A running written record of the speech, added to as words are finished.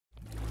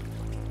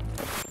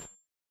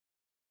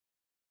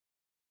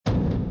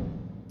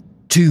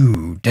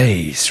2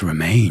 days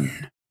remain.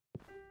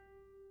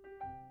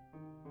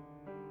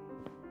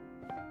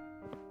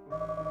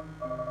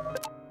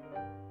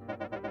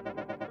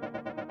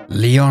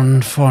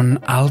 Leon von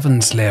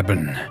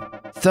Alvensleben,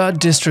 3rd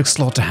District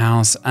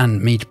Slaughterhouse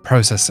and Meat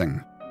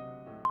Processing.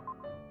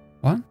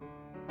 What?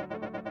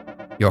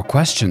 Your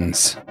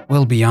questions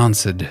will be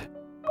answered.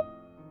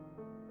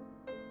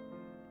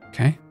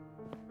 Okay.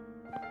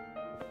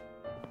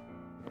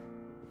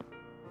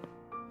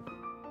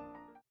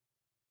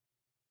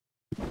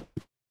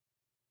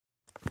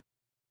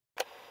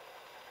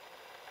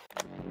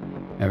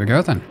 There we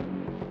go then.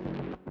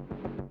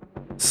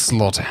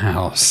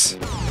 Slaughterhouse.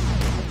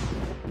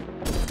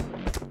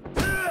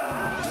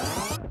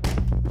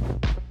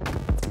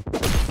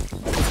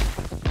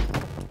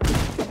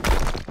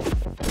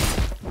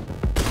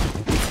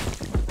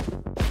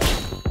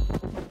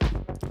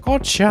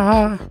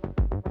 Gotcha!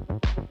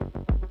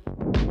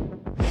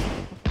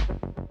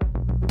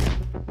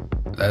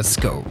 Let's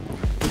go.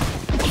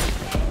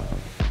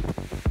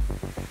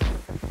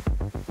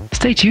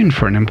 Stay tuned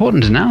for an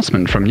important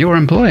announcement from your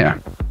employer.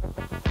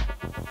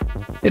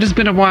 It has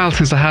been a while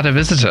since I had a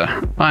visitor.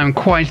 I am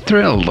quite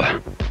thrilled.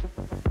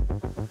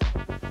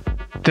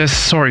 This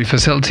sorry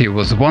facility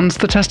was once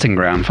the testing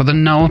ground for the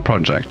Null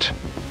project.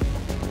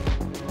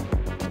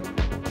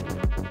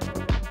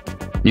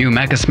 New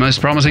Mecha's most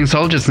promising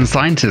soldiers and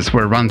scientists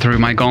were run through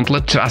my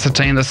gauntlet to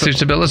ascertain their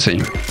suitability.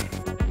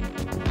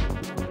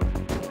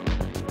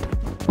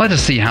 Let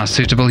us see how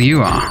suitable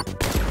you are.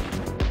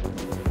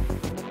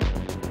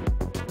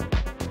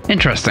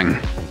 Interesting.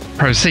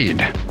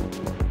 Proceed.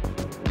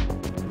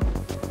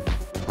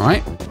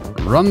 Alright,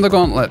 run the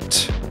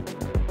gauntlet.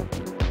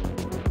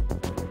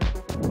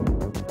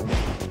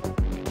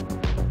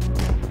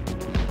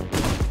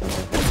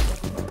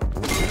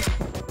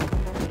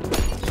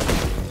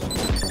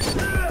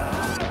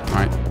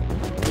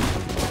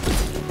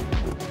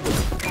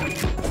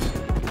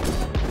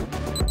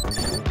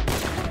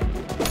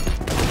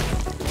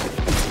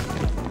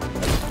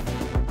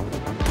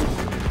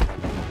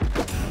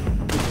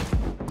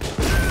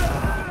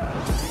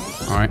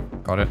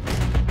 Alright, got it.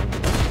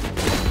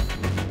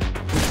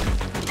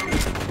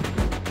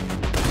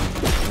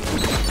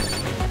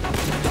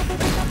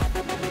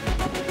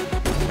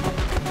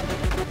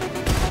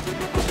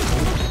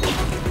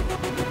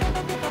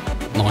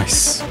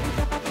 Nice.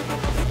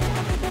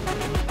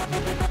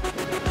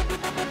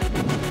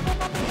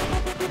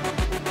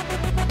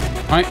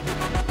 Alright,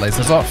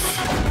 lasers off.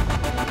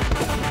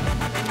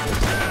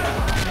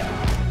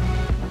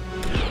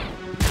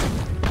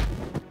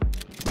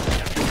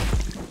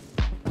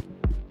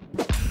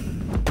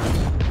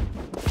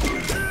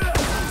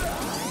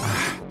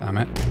 Damn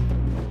it.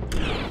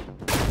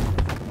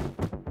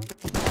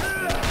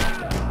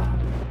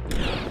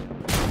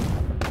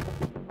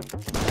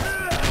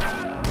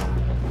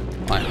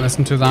 Right,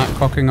 listen to that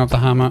cocking of the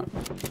hammer.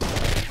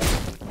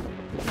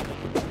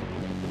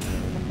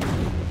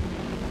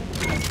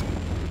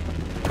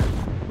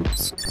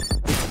 Oops.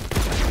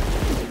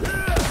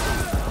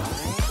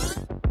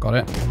 Got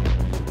it.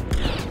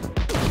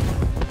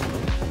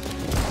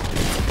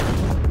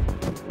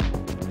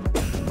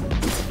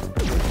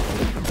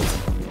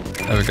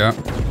 There we go.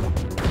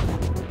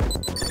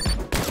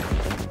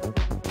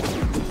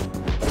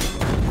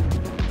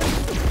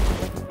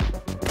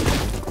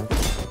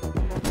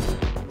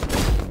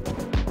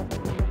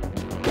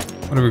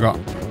 What do we got?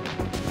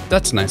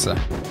 Detonator.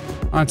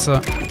 Alright,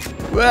 sir.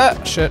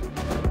 Shit.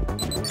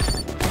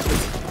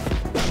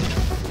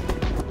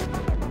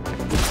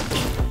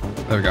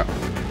 There we go.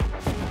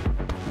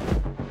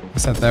 I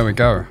said there we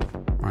go.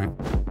 Right.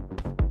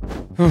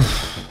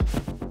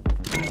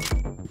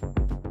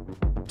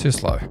 Too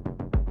slow.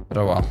 But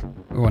oh well.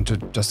 We want to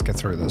just get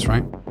through this,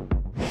 right?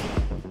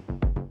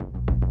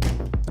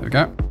 There we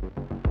go.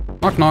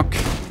 Knock knock.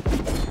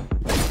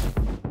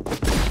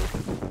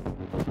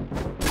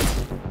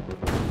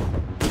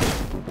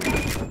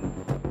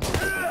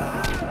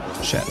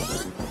 Shit.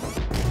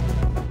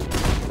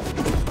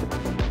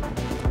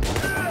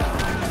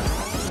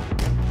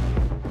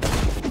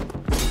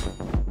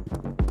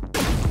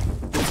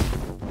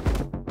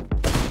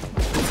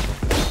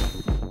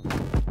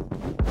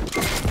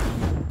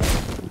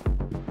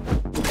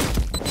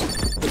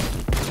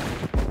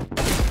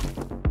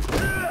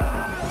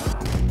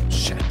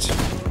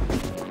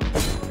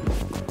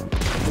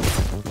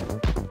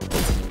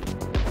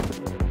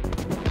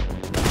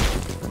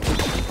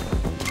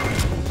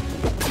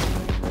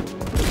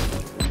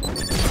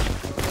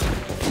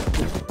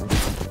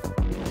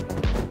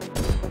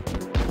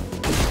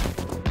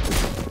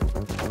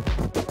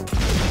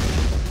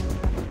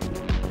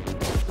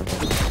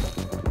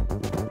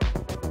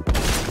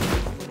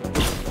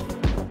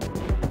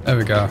 There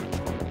we go.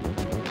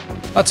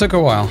 That took a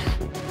while,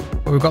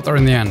 but we got there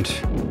in the end.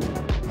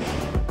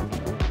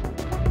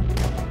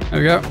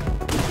 There we go.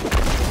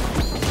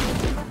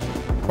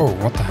 Oh,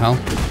 what the hell?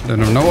 I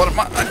don't even know what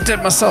I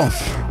did myself.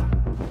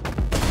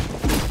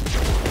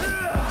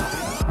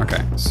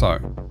 Okay, so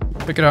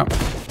pick it up.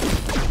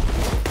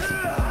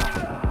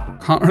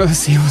 Can't really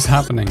see what's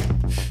happening.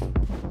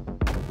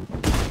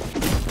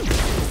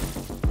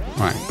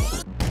 Right.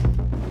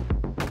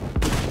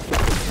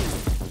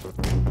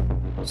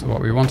 So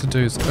what we want to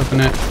do is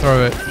open it,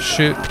 throw it,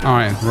 shoot.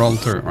 Alright, roll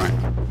through. Right.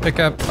 Pick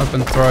up,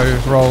 open, throw,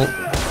 roll,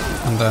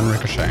 and then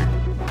ricochet.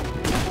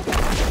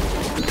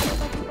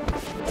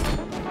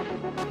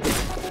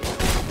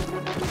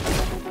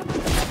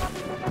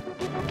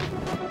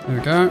 There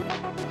we go.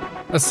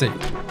 Let's see.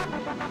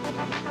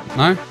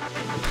 No?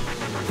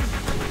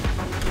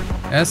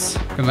 Yes,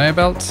 conveyor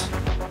belt.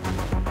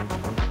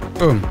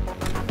 Boom.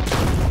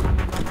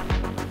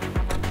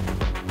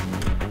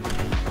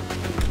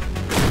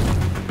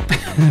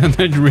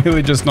 They're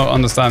really just not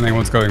understanding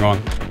what's going on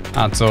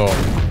at all.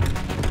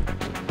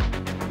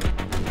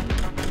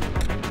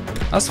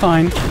 That's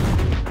fine.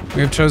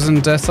 We've chosen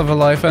death of a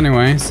life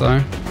anyway,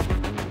 so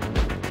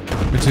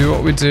we do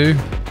what we do.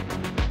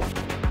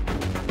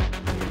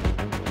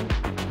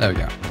 There we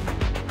go.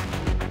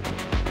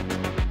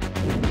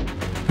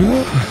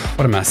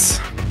 What a mess.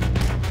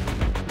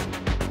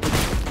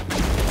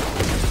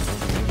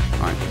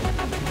 Right.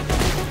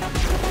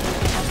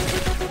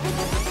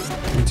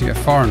 Need to get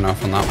far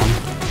enough on that one.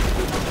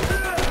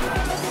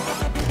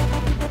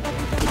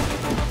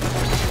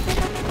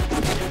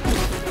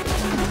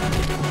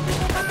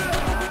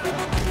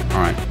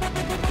 Alright.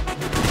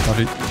 Got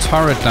a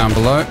turret down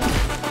below.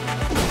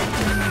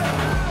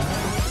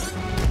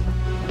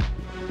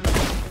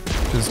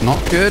 Which is not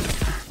good.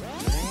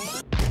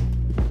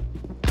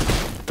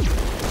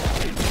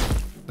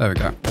 There we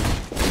go.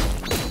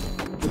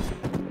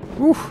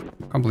 Whew.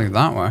 Can't believe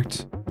that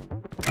worked.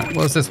 Right,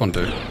 what does this one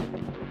do?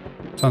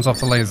 Turns off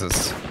the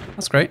lasers.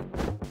 That's great.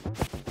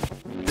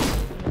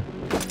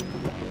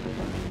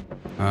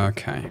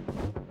 Okay.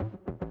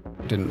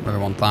 Didn't really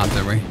want that,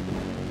 did we?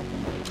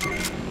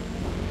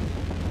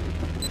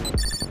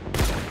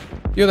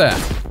 You there?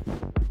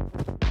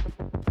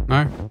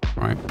 No?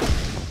 Right.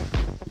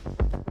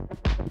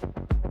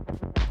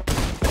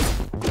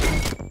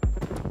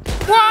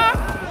 What?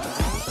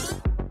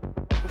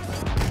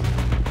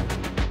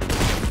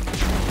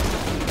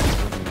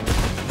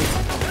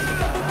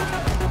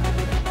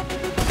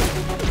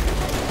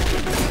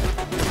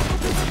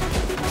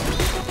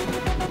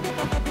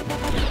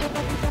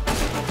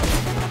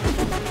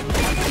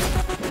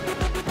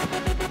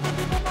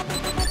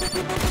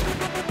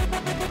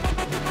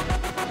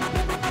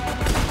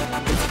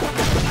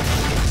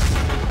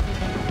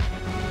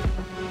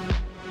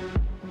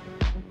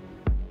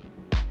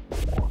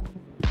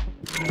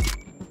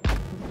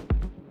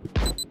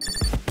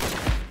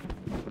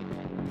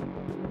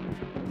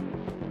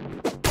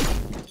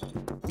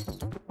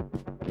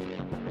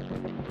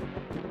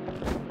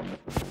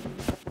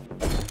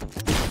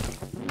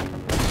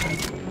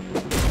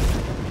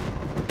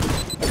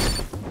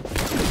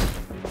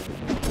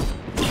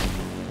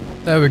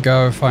 There we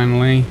go,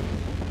 finally.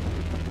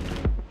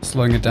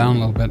 Slowing it down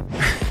a little bit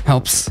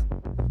helps.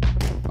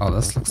 Oh,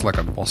 this looks like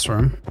a boss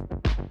room.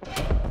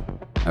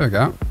 There we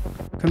go.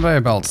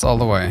 Conveyor belts all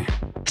the way.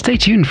 Stay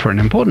tuned for an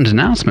important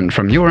announcement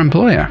from your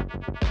employer.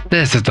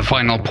 This is the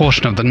final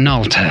portion of the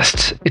null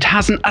test. It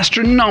has an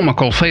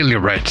astronomical failure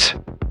rate.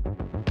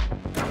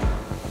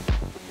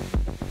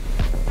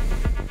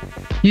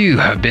 You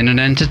have been an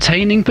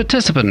entertaining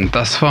participant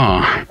thus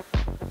far.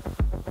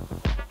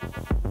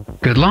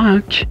 Good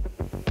luck.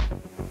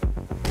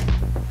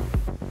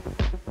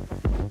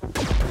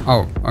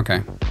 Oh,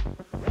 okay.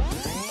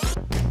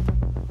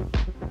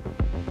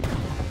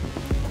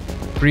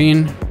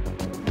 Green,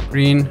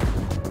 green,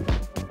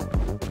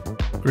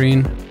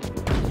 green,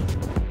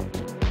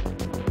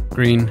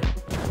 green.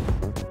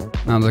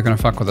 Now they're gonna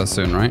fuck with us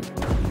soon, right?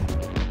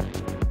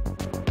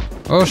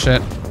 Oh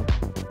shit.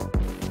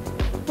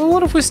 Well,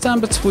 what if we stand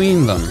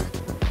between them?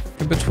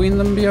 Could between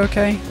them be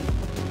okay?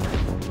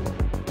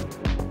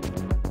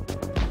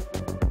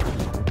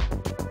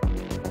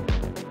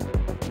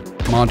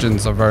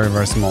 Margins are very,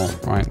 very small,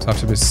 right? So I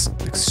have to be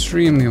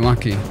extremely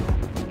lucky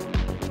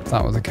if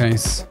that were the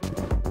case.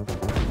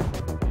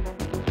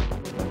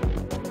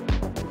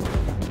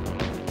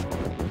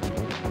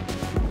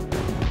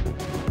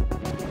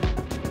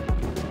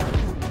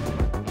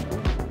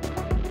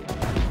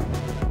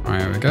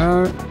 Right, here we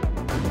go.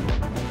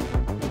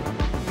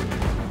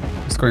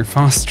 It's going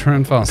faster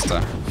and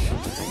faster.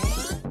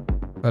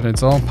 But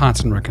it's all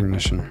pattern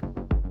recognition.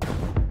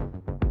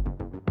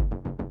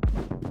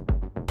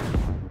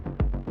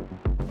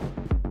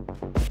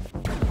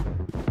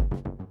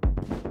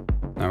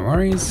 No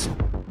worries.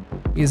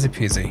 Easy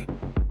peasy.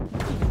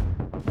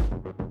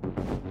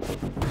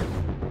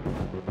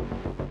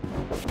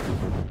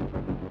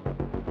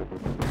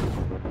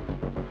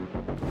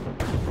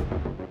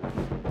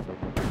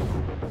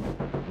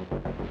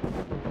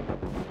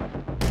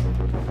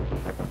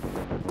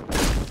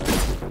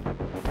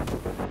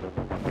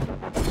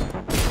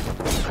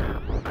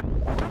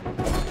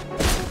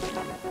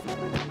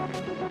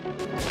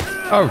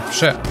 Oh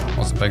shit,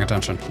 wasn't paying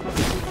attention.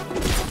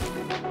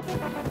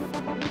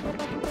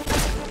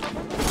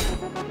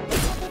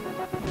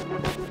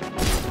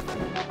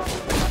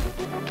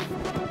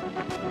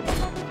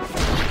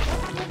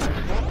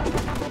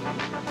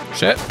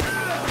 Shit.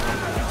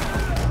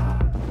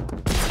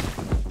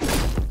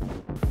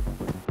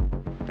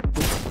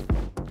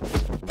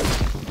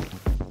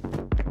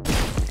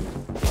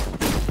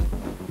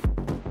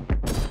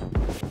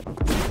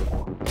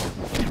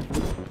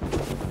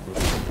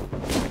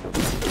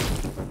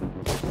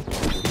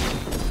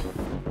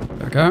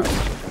 go.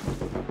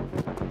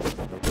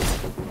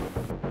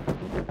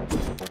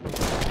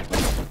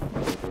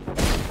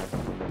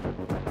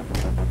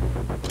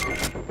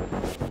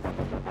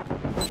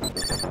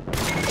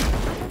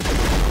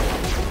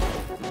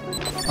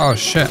 Oh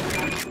shit.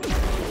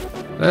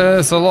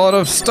 There's a lot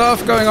of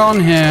stuff going on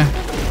here.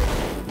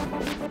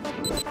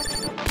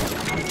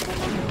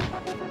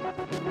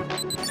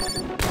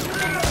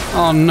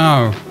 Oh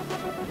no.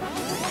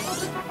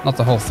 Not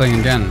the whole thing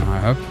again, I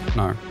hope.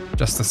 No,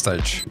 just the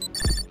stage.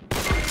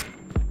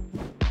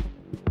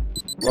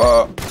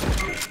 Whoa.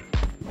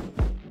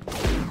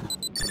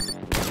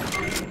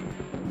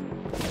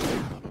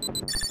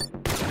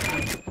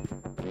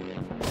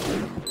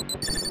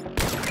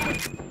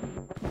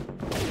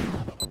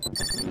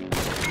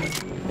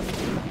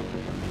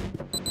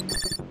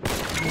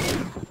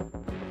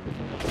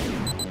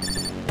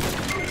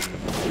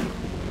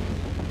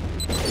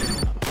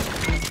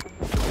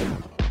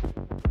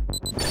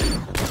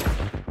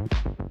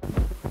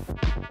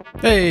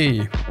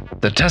 Hey!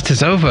 The test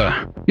is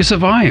over. You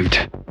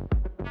survived.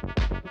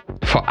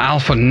 For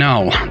alpha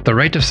null, the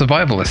rate of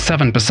survival is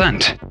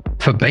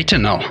 7%. For beta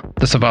null,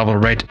 the survival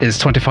rate is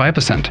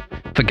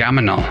 25%. For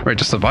gamma null,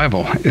 rate of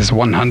survival is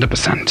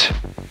 100%.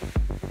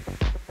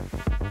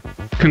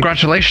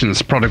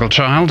 Congratulations, prodigal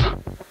child.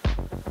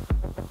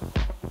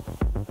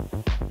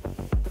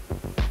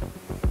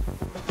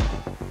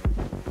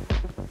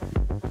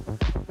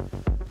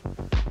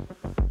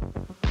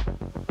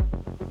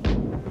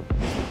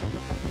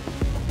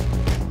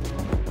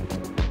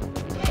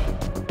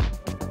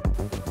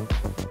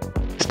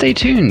 Stay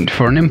tuned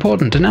for an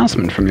important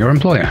announcement from your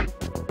employer.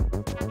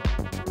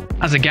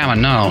 As a Gamma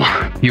Null,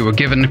 you were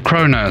given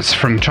Chronos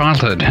from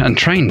childhood and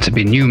trained to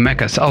be New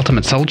Mecha's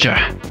ultimate soldier.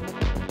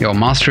 Your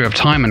mastery of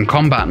time and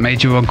combat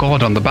made you a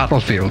god on the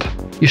battlefield.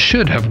 You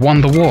should have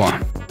won the war.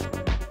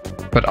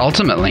 But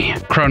ultimately,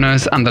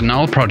 Chronos and the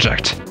Null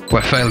Project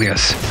were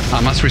failures.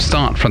 I must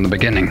restart from the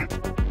beginning.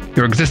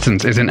 Your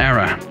existence is in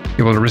error.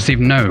 You will receive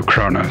no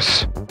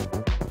Chronos.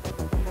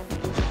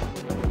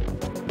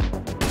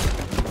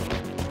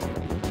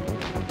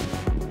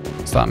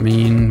 Does that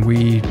mean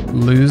we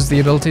lose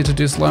the ability to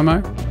do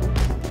slow-mo?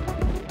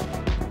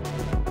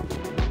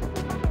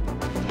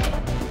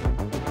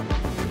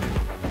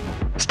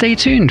 Stay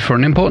tuned for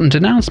an important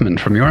announcement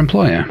from your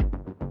employer.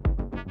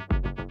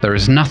 There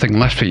is nothing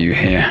left for you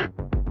here.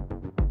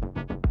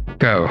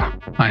 Go.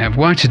 I have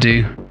work to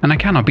do, and I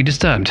cannot be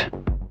disturbed.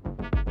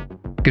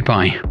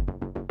 Goodbye.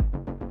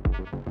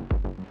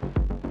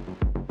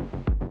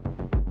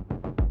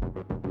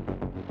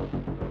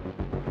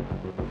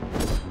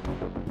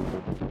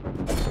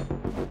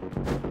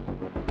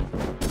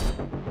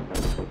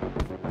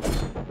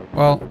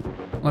 Well,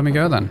 let me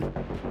go then.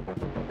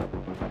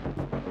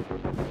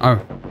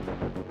 Oh.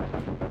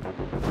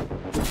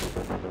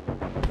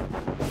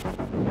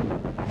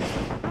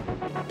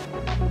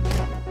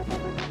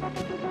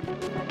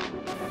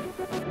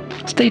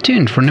 Stay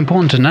tuned for an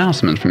important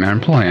announcement from your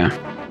employer.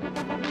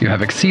 You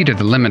have exceeded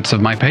the limits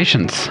of my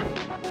patience.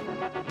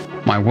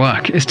 My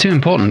work is too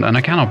important and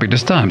I cannot be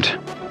disturbed.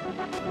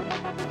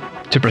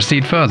 To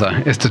proceed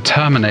further is to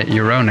terminate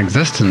your own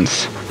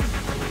existence.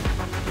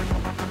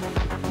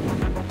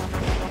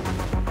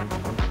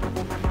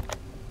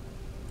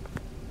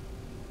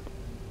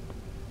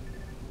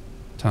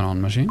 Turn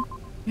on machine?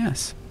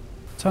 Yes.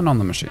 Turn on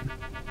the machine.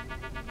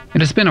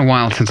 It has been a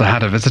while since I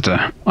had a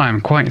visitor. I am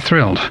quite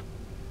thrilled.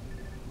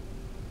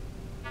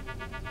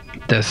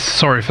 This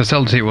sorry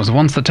facility was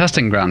once the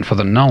testing ground for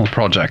the Null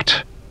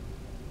Project.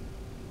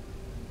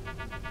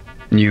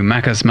 New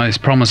Mecha's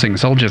most promising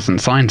soldiers and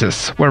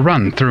scientists were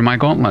run through my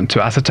gauntlet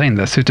to ascertain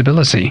their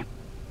suitability.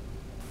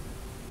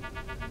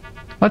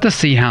 Let us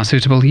see how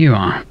suitable you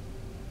are.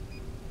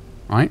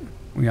 Right,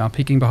 we are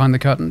peeking behind the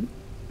curtain,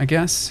 I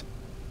guess.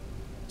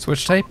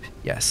 Switch tape?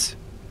 Yes.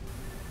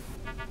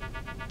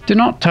 Do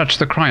not touch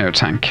the cryo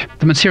tank.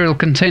 The material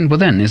contained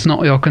within is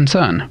not your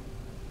concern.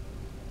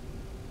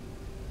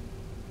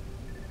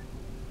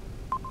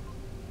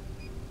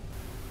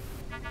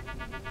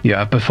 You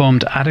have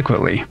performed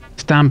adequately.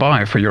 Stand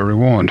by for your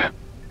reward.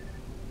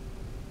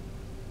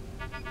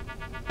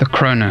 The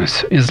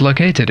Chronos is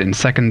located in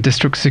 2nd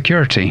District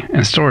Security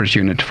in Storage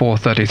Unit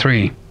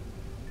 433.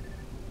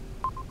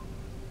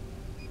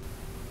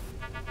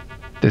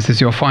 This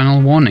is your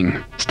final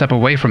warning. Step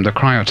away from the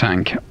cryo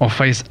tank or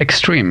face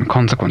extreme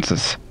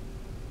consequences.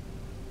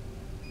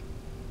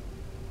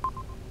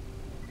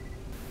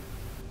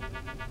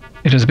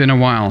 It has been a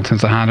while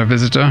since I had a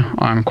visitor.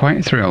 I am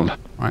quite thrilled.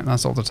 Right,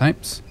 that's all the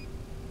tapes.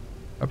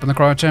 Open the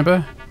cryo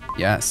chamber?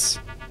 Yes.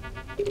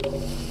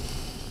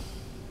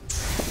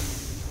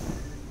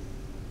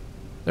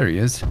 There he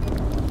is.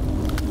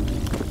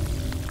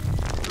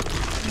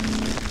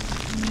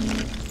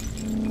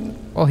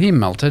 Well, he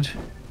melted.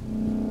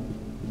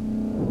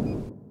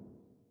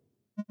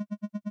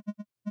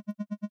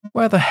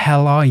 Where the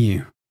hell are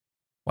you?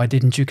 Why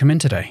didn't you come in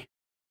today?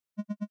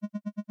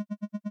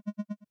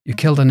 You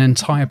killed an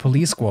entire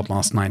police squad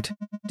last night.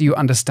 Do you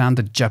understand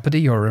the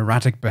jeopardy your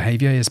erratic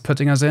behavior is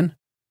putting us in?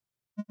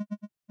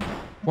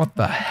 What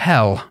the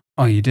hell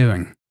are you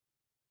doing?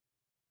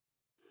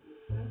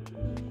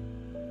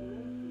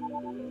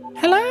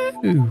 Hello!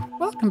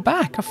 Welcome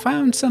back. I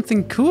found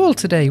something cool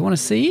today. You want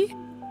to see?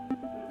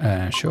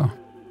 Sure.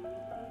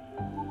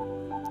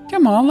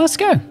 Come on, let's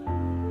go.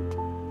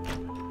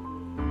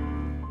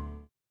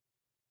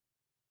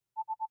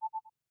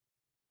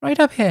 Right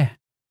up here.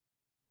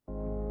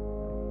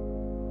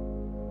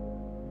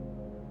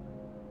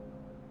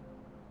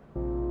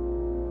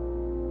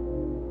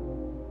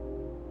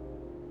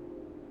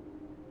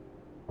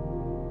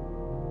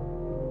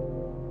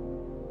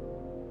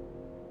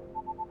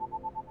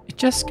 It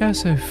just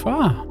goes so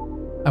far.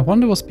 I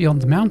wonder what's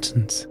beyond the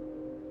mountains.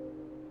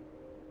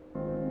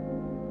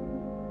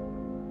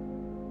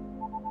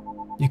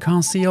 You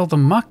can't see all the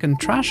muck and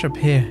trash up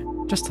here,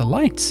 just the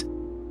lights.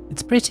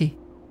 It's pretty.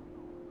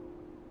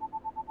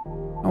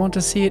 I want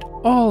to see it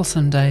all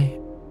someday.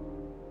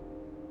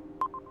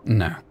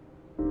 No.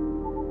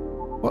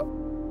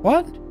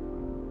 What?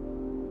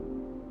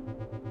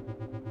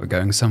 We're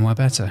going somewhere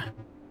better.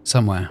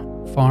 Somewhere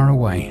far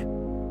away.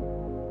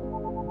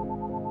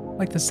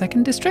 Like the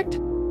 2nd district?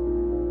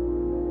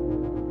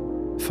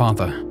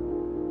 Farther.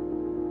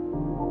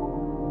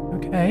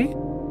 Okay.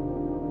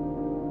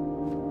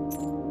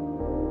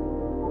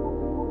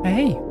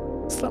 Hey,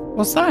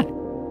 what's that?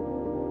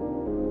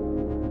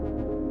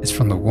 It's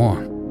from the war.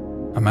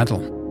 A medal.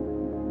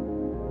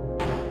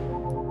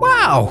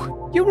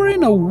 Wow! You were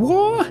in a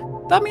war?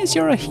 That means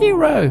you're a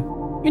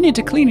hero! You need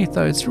to clean it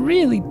though, it's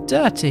really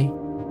dirty.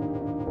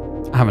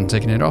 I haven't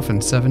taken it off in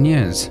 7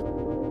 years.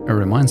 It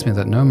reminds me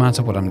that no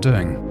matter what I'm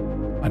doing,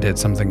 I did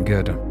something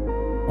good.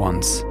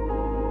 Once.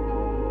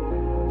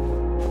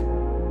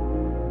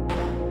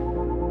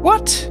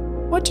 What?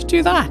 Why'd you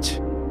do that?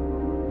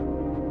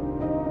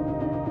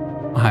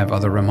 I have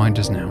other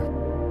reminders now.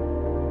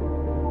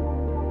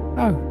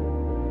 Oh.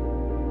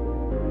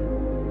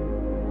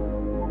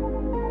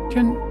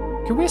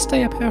 Can we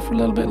stay up here for a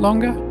little bit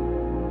longer?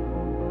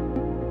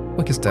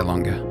 We can stay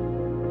longer.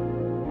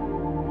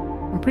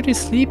 I'm pretty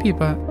sleepy,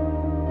 but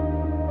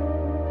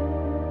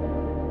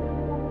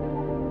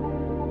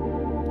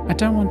I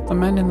don't want the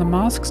men in the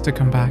masks to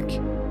come back.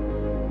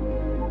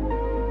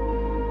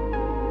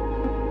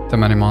 The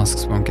men in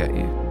masks won't get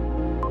you.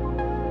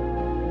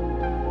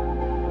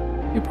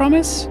 You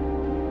promise?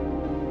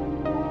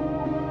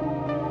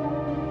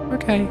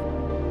 Okay.